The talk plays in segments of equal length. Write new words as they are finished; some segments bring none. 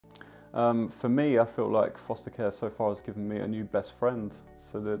For me, I feel like foster care so far has given me a new best friend.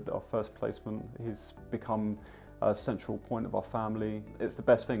 So our first placement, he's become a central point of our family. It's the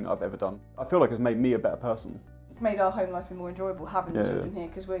best thing I've ever done. I feel like it's made me a better person. It's made our home life more enjoyable having the children here,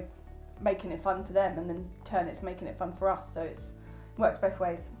 because we're making it fun for them, and then in turn it's making it fun for us. So it works both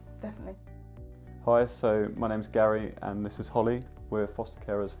ways, definitely. Hi, so my name's Gary and this is Holly. We're foster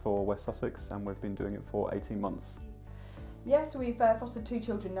carers for West Sussex and we've been doing it for 18 months. Yeah, so we've fostered 2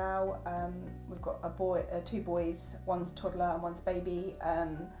 children now. We've got 2 boys, one's toddler and one's baby.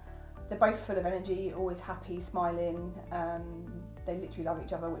 They're both full of energy, always happy, smiling. They literally love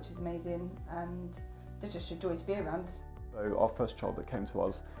each other, which is amazing, and they're just a joy to be around. So our first child that came to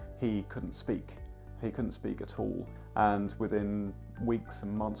us, he couldn't speak. He couldn't speak at all, and within weeks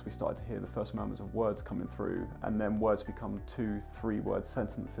and months we started to hear the first moments of words coming through, and then words become 2-3 word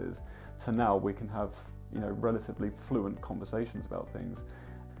sentences, to now we can have relatively fluent conversations about things.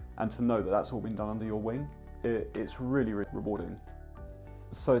 And to know that that's all been done under your wing, it's really, really rewarding.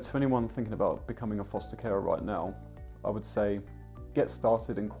 So to anyone thinking about becoming a foster carer right now, I would say get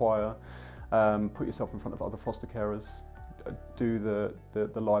started, inquire, put yourself in front of other foster carers, do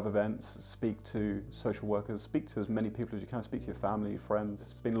the live events, speak to social workers, speak to as many people as you can, speak to your family, friends.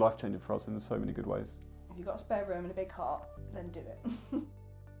 It's been life-changing for us in so many good ways. If you've got a spare room and a big heart, then do it.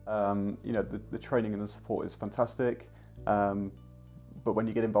 The training and the support is fantastic, but when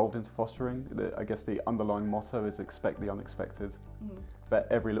you get involved into fostering, I guess the underlying motto is expect the unexpected. But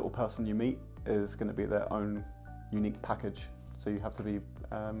every little person you meet is going to be their own unique package, so you have to be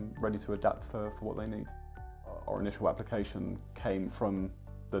ready to adapt for what they need. Our initial application came from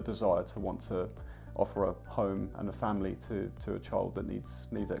the desire to want to offer a home and a family to a child that needs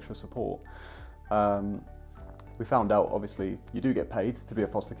extra support. We found out, obviously, you do get paid to be a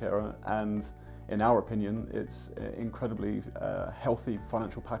foster carer, and in our opinion, it's an incredibly healthy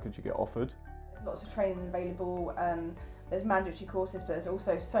financial package you get offered. There's lots of training available. There's mandatory courses, but there's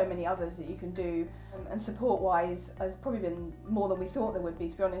also so many others that you can do. And support-wise, there's probably been more than we thought there would be,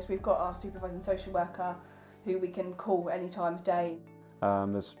 to be honest. We've got our supervising social worker who we can call any time of day.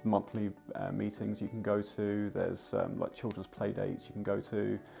 There's monthly meetings you can go to, there's like children's play dates you can go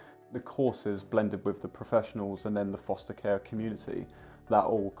to. The courses blended with the professionals and then the foster care community, that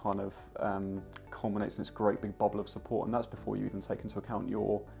all kind of culminates in this great big bubble of support, and that's before you even take into account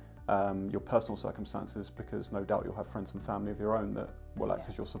your personal circumstances, because no doubt you'll have friends and family of your own that will act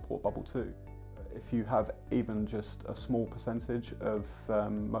as your support bubble too. If you have even just a small percentage of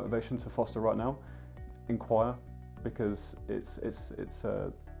motivation to foster right now, inquire, because it's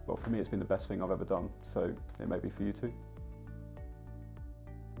well, for me it's been the best thing I've ever done, so it may be for you too.